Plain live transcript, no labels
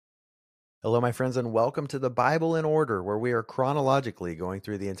Hello, my friends, and welcome to the Bible in Order, where we are chronologically going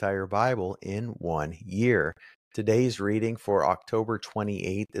through the entire Bible in 1 year. Today's reading for October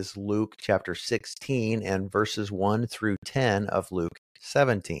 28th is Luke chapter 16 and verses 1 through 10 of Luke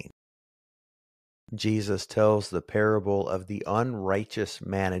 17. Jesus tells the parable of the unrighteous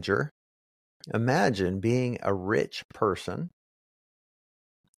manager. Imagine being a rich person,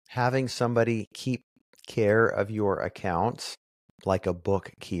 having somebody keep care of your accounts, like a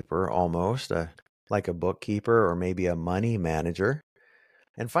bookkeeper almost, like a bookkeeper or maybe a money manager,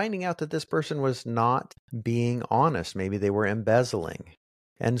 and finding out that this person was not being honest. Maybe they were embezzling.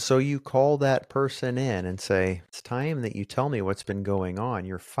 And so you call that person in and say, it's time that you tell me what's been going on.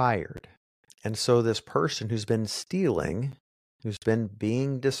 You're fired. And so this person who's been stealing, who's been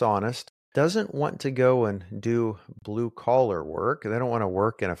being dishonest, doesn't want to go and do blue-collar work. They don't want to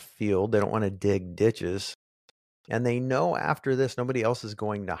work in a field. They don't want to dig ditches. And they know after this, nobody else is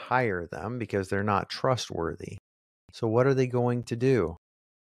going to hire them because they're not trustworthy. So what are they going to do?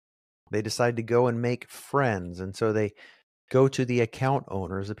 They decide to go and make friends. And so they go to the account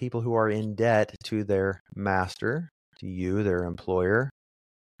owners, the people who are in debt to their master, to you, their employer.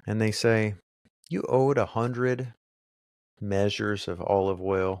 And they say, you owed 100 measures of olive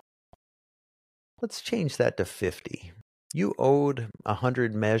oil. Let's change that to 50. You owed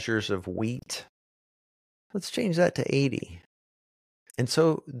 100 measures of wheat. Let's change that to 80. And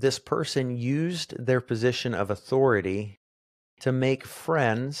so this person used their position of authority to make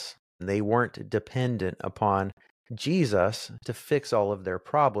friends. They weren't dependent upon Jesus to fix all of their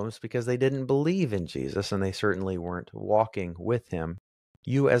problems because they didn't believe in Jesus, and they certainly weren't walking with him.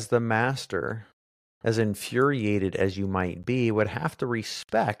 You, as the master, as infuriated as you might be, would have to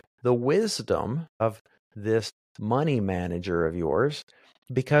respect the wisdom of this money manager of yours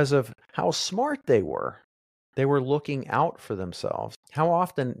because of how smart they were. They were looking out for themselves. How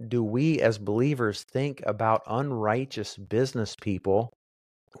often do we as believers think about unrighteous business people?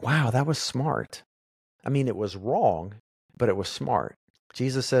 Wow, that was smart. I mean, it was wrong, but it was smart.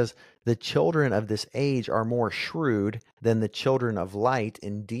 Jesus says, the children of this age are more shrewd than the children of light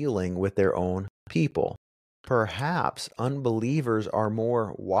in dealing with their own people. Perhaps unbelievers are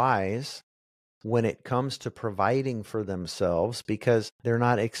more wise when it comes to providing for themselves because they're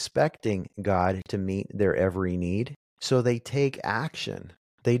not expecting God to meet their every need. So they take action.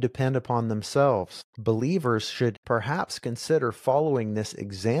 They depend upon themselves. Believers should perhaps consider following this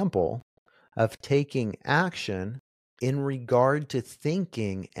example of taking action in regard to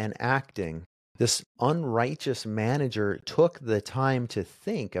thinking and acting. This unrighteous manager took the time to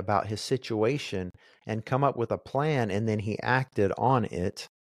think about his situation and come up with a plan, and then he acted on it.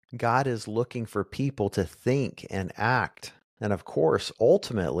 God is looking for people to think and act. And of course,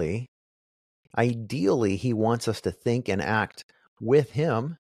 ultimately, ideally, he wants us to think and act with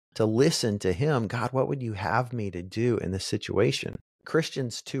him, to listen to him. God, what would you have me to do in this situation?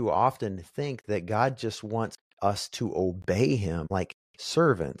 Christians too often think that God just wants us to obey him like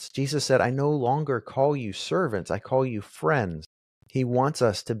servants. Jesus said, I no longer call you servants, I call you friends. He wants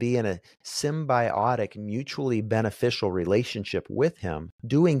us to be in a symbiotic, mutually beneficial relationship with him,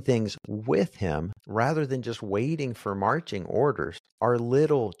 doing things with him rather than just waiting for marching orders. Our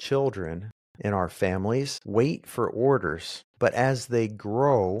little children in our families wait for orders, but as they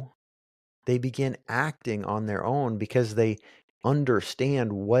grow, they begin acting on their own because they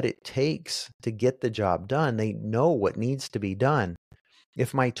understand what it takes to get the job done. They know what needs to be done.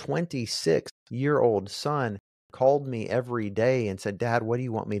 If my 26-year-old son called me every day and said, Dad, what do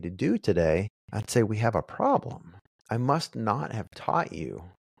you want me to do today? I'd say, we have a problem. I must not have taught you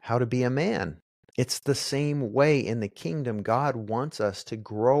how to be a man. It's the same way in the kingdom. God wants us to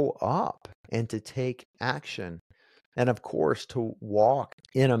grow up and to take action. And of course, to walk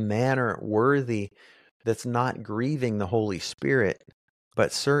in a manner worthy that's not grieving the Holy Spirit,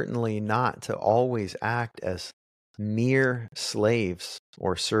 but certainly not to always act as mere slaves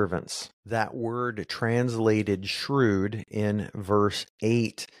or servants. That word translated shrewd in verse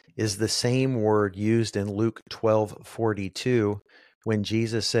 8 is the same word used in Luke 12:42 when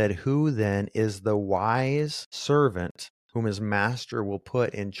Jesus said, who then is the wise servant whom his master will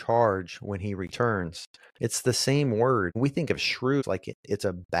put in charge when he returns? It's the same word. We think of shrewd like it's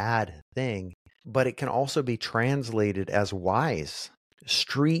a bad thing, but it can also be translated as wise,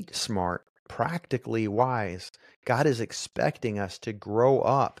 street smart, practically wise. God is expecting us to grow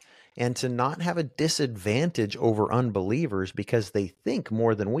up and to not have a disadvantage over unbelievers because they think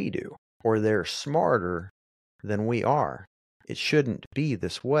more than we do, or they're smarter than we are. It shouldn't be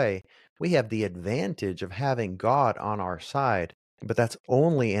this way. We have the advantage of having God on our side, but that's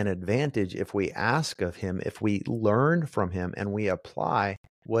only an advantage if we ask of him, if we learn from him, and we apply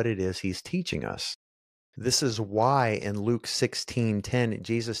what it is he's teaching us. This is why in Luke 16:10,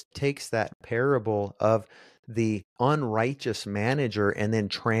 Jesus takes that parable of the unrighteous manager and then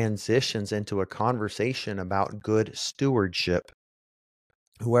transitions into a conversation about good stewardship.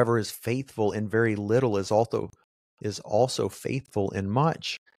 Whoever is faithful in very little is also faithful in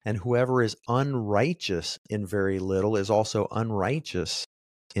much, and whoever is unrighteous in very little is also unrighteous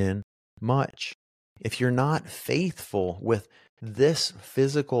in much. If you're not faithful with this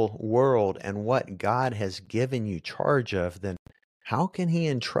physical world and what God has given you charge of, then how can He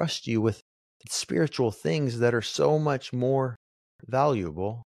entrust you with spiritual things that are so much more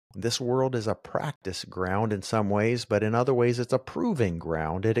valuable? This world is a practice ground in some ways, but in other ways it's a proving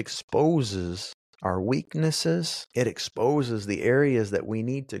ground. It exposes our weaknesses. It exposes the areas that we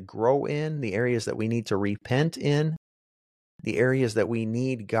need to grow in, the areas that we need to repent in, the areas that we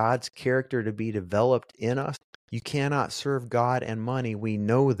need God's character to be developed in us. You cannot serve God and money. We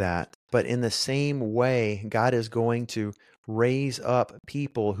know that. But in the same way, God is going to raise up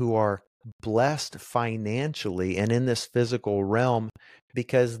people who are blessed financially and in this physical realm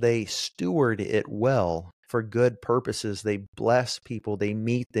because they steward it well for good purposes. They bless people. They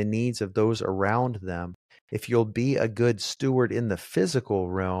meet the needs of those around them. If you'll be a good steward in the physical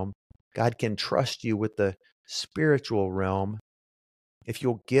realm, God can trust you with the spiritual realm. If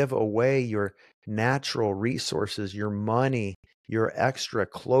you'll give away your natural resources, your money, your extra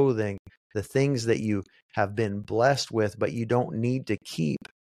clothing, the things that you have been blessed with, but you don't need to keep,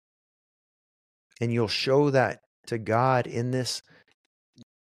 and you'll show that to God in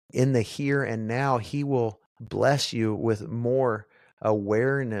the here and now, He will bless you with more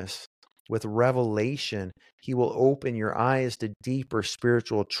awareness, with revelation. He will open your eyes to deeper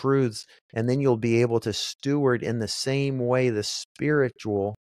spiritual truths, and then you'll be able to steward in the same way the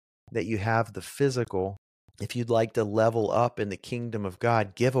spiritual that you have the physical. If you'd like to level up in the kingdom of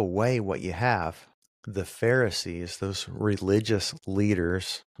God, give away what you have. The Pharisees, those religious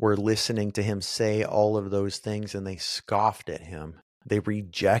leaders, were listening to him say all of those things, and they scoffed at him. They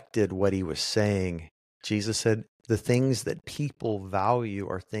rejected what he was saying. Jesus said, the things that people value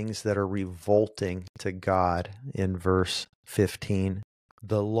are things that are revolting to God in verse 15.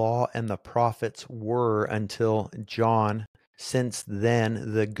 The law and the prophets were until John. Since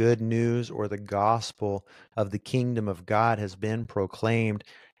then, the good news or the gospel of the kingdom of God has been proclaimed,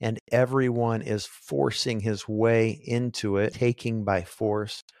 and everyone is forcing his way into it, taking by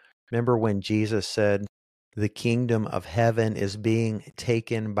force. Remember when Jesus said, the kingdom of heaven is being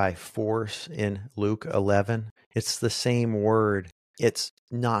taken by force in Luke 11? It's the same word. It's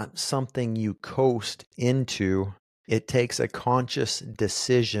not something you coast into. It takes a conscious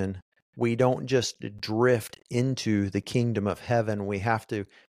decision. We don't just drift into the kingdom of heaven. We have to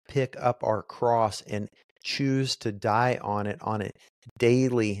pick up our cross and choose to die on it on a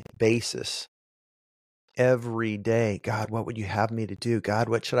daily basis. Every day, God, what would you have me to do? God,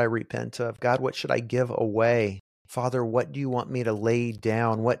 what should I repent of? God, what should I give away? Father, what do you want me to lay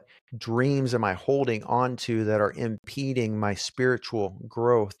down? What dreams am I holding on to that are impeding my spiritual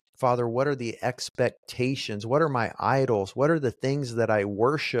growth? Father, what are the expectations? What are my idols? What are the things that I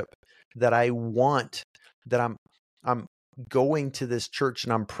worship, that I want, that I'm going to this church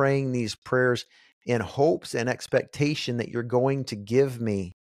and I'm praying these prayers in hopes and expectation that you're going to give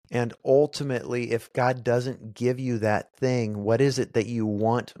me? And ultimately, if God doesn't give you that thing, what is it that you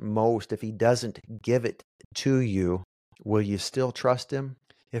want most? If He doesn't give it to you, will you still trust Him?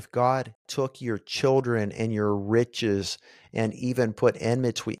 If God took your children and your riches and even put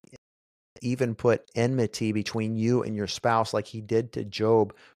enmity between you and your spouse like He did to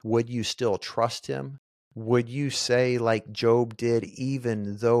Job, would you still trust Him? Would you say like Job did,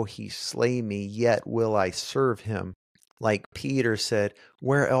 even though he slay me, yet will I serve him? Like Peter said,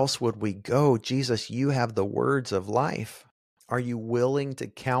 where else would we go? Jesus, you have the words of life. Are you willing to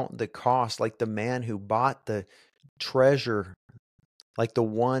count the cost like the man who bought the treasure, like the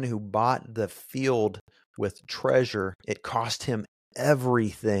one who bought the field with treasure? It cost him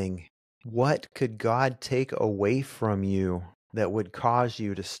everything. What could God take away from you that would cause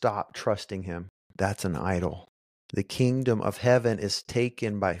you to stop trusting Him? That's an idol. The kingdom of heaven is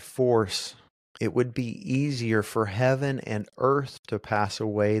taken by force. It would be easier for heaven and earth to pass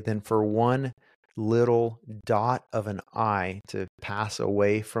away than for one little dot of an eye to pass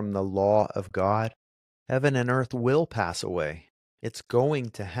away from the law of God. Heaven and earth will pass away. It's going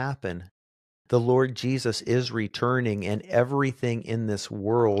to happen. The Lord Jesus is returning, and everything in this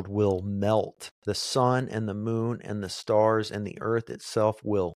world will melt. The sun and the moon and the stars and the earth itself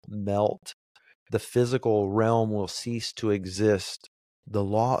will melt. The physical realm will cease to exist. The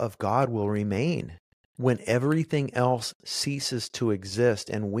law of God will remain. when everything else ceases to exist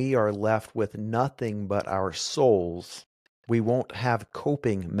and we are left with nothing but our souls, we won't have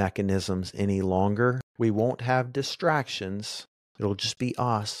coping mechanisms any longer. We won't have distractions. It'll just be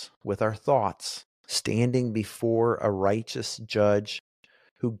us with our thoughts, standing before a righteous judge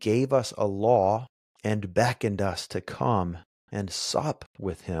who gave us a law and beckoned us to come and sup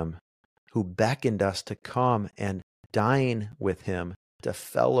with him, who beckoned us to come and dine with him, to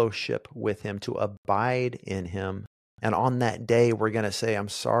fellowship with him, to abide in him. And on that day, we're going to say, I'm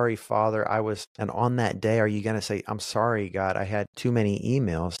sorry, Father, and on that day, are you going to say, I'm sorry, God, I had too many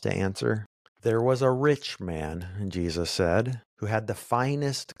emails to answer? There was a rich man, Jesus said, who had the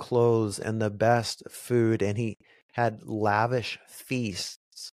finest clothes and the best food, and he had lavish feasts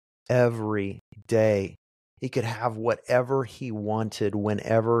every day. He could have whatever he wanted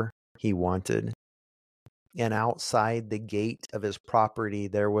whenever he wanted. And outside the gate of his property,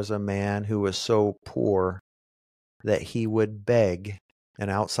 there was a man who was so poor that he would beg. And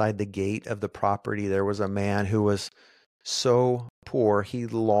outside the gate of the property, there was a man who was so poor he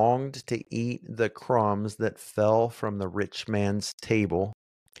longed to eat the crumbs that fell from the rich man's table.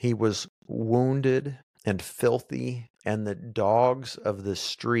 He was wounded and filthy, and the dogs of the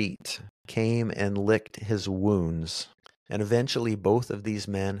street came and licked his wounds. And eventually both of these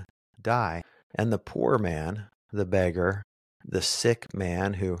men die. And the poor man, the beggar, the sick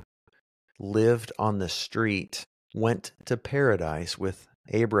man who lived on the street, went to paradise with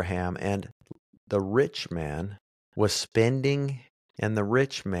Abraham, and the rich man was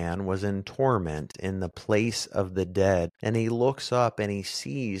in torment in the place of the dead. And he looks up and he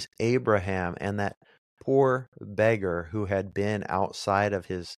sees Abraham and that poor beggar who had been outside of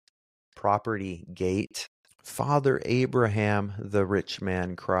his property gate. Father Abraham, the rich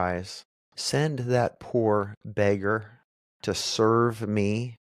man cries, send that poor beggar to serve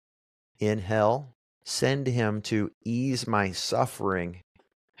me in hell. Send him to ease my suffering.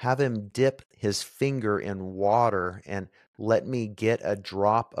 Have him dip his finger in water and let me get a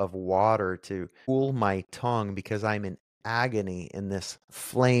drop of water to cool my tongue because I'm in agony in this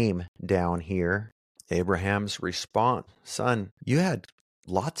flame down here. Abraham's response, son, you had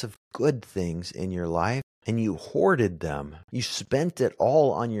lots of good things in your life and you hoarded them. You spent it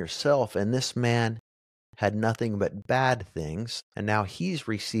all on yourself, and this man had nothing but bad things, and now he's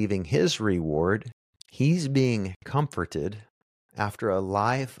receiving his reward. He's being comforted after a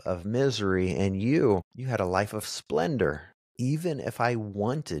life of misery, and you had a life of splendor. Even if I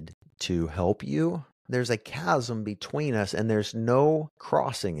wanted to help you, there's a chasm between us and there's no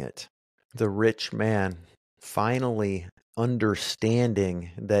crossing it. The rich man finally understanding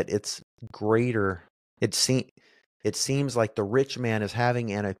that it's greater. It seems like the rich man is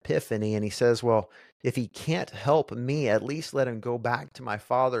having an epiphany, and he says, well, if he can't help me, at least let him go back to my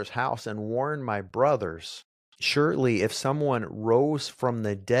father's house and warn my brothers. Surely if someone rose from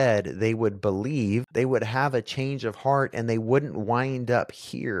the dead, they would believe, they would have a change of heart, and they wouldn't wind up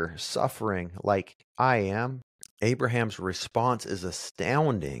here suffering like I am. Abraham's response is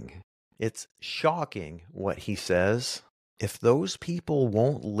astounding. It's shocking what he says. If those people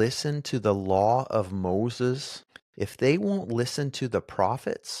won't listen to the law of Moses, if they won't listen to the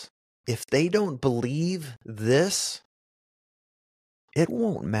prophets, if they don't believe this, it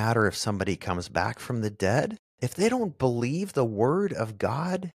won't matter if somebody comes back from the dead. If they don't believe the word of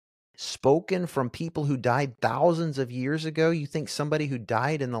God spoken from people who died thousands of years ago, you think somebody who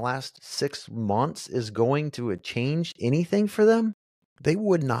died in the last 6 months is going to change anything for them? They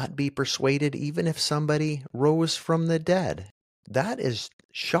would not be persuaded even if somebody rose from the dead. That is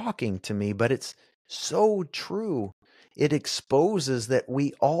shocking to me, but it's so true. It exposes that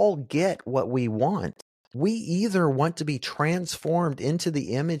we all get what we want. We either want to be transformed into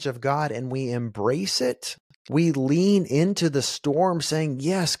the image of God and we embrace it. We lean into the storm saying,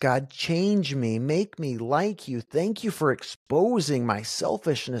 yes, God, change me, make me like you. Thank you for exposing my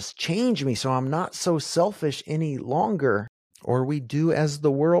selfishness. Change me so I'm not so selfish any longer. Or we do as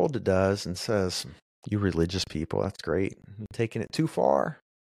the world does and says, you religious people, that's great. Taking it too far.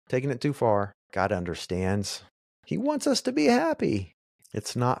 God understands. He wants us to be happy.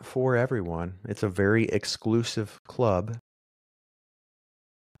 It's not for everyone. It's a very exclusive club.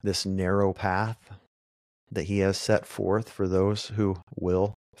 This narrow path that he has set forth for those who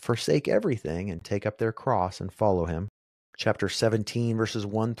will forsake everything and take up their cross and follow him. Chapter 17, verses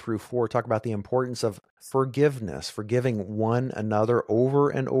 1 through 4, talk about the importance of forgiveness, forgiving one another over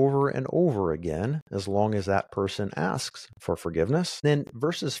and over and over again, as long as that person asks for forgiveness. Then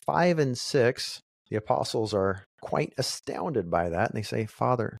verses 5 and 6, the apostles are quite astounded by that. And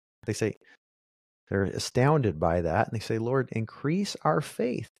they say, they're astounded by that. And they say, Lord, increase our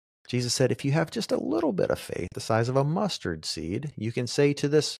faith. Jesus said, if you have just a little bit of faith, the size of a mustard seed, you can say to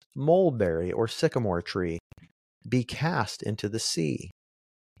this mulberry or sycamore tree, be cast into the sea.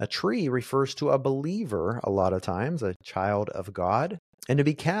 A tree refers to a believer a lot of times, a child of God. And to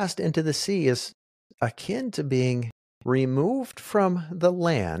be cast into the sea is akin to being removed from the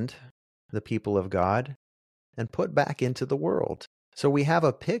land, the people of God, and put back into the world. So we have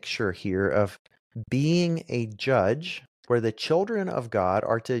a picture here of being a judge, where the children of God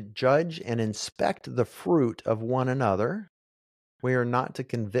are to judge and inspect the fruit of one another. We are not to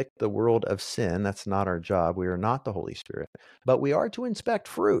convict the world of sin. That's not our job. We are not the Holy Spirit. But we are to inspect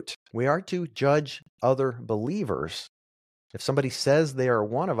fruit. We are to judge other believers. If somebody says they are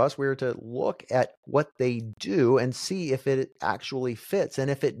one of us, we are to look at what they do and see if it actually fits. And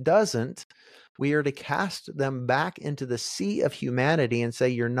if it doesn't, we are to cast them back into the sea of humanity and say,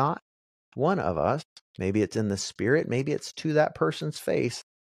 you're not one of us. Maybe it's in the spirit. Maybe it's to that person's face.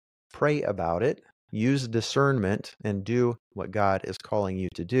 Pray about it. Use discernment and do what God is calling you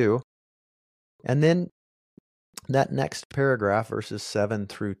to do. And then that next paragraph, verses 7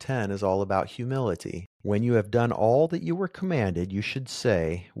 through 10, is all about humility. When you have done all that you were commanded, you should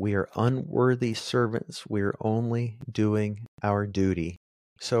say, we are unworthy servants. We are only doing our duty.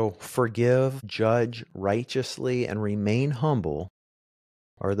 So forgive, judge righteously, and remain humble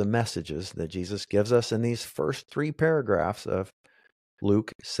are the messages that Jesus gives us in these first 3 paragraphs of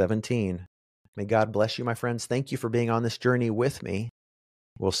Luke 17. May God bless you, my friends. Thank you for being on this journey with me.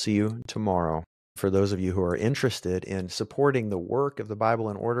 We'll see you tomorrow. For those of you who are interested in supporting the work of the Bible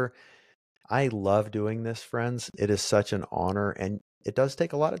in Order, I love doing this, friends. It is such an honor, and it does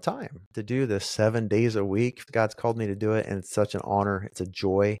take a lot of time to do this 7 days a week. God's called me to do it, and it's such an honor. It's a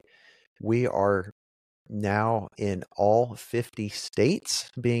joy. We are now in all 50 states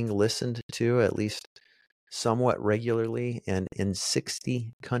being listened to at least somewhat regularly, and in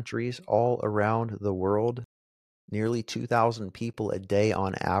 60 countries all around the world. Nearly 2,000 people a day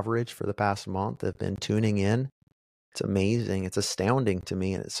on average for the past month have been tuning in. It's amazing. It's astounding to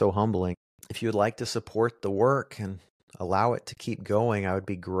me, and it's so humbling. If you would like to support the work and allow it to keep going, I would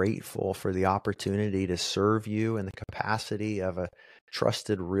be grateful for the opportunity to serve you in the capacity of a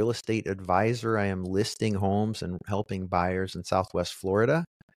trusted real estate advisor. I am listing homes and helping buyers in Southwest Florida.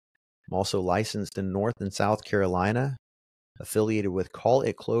 I'm also licensed in North and South Carolina, affiliated with Call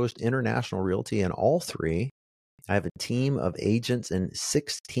It Closed International Realty in all 3. I have a team of agents in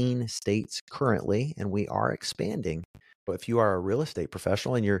 16 states currently, and we are expanding. But if you are a real estate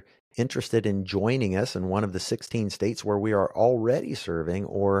professional and you're interested in joining us in one of the 16 states where we are already serving,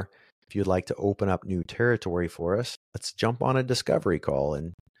 or if you'd like to open up new territory for us, let's jump on a discovery call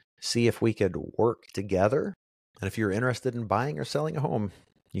and see if we could work together. And if you're interested in buying or selling a home,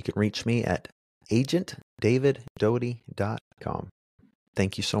 you can reach me at agentdaviddoty.com.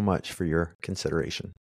 Thank you so much for your consideration.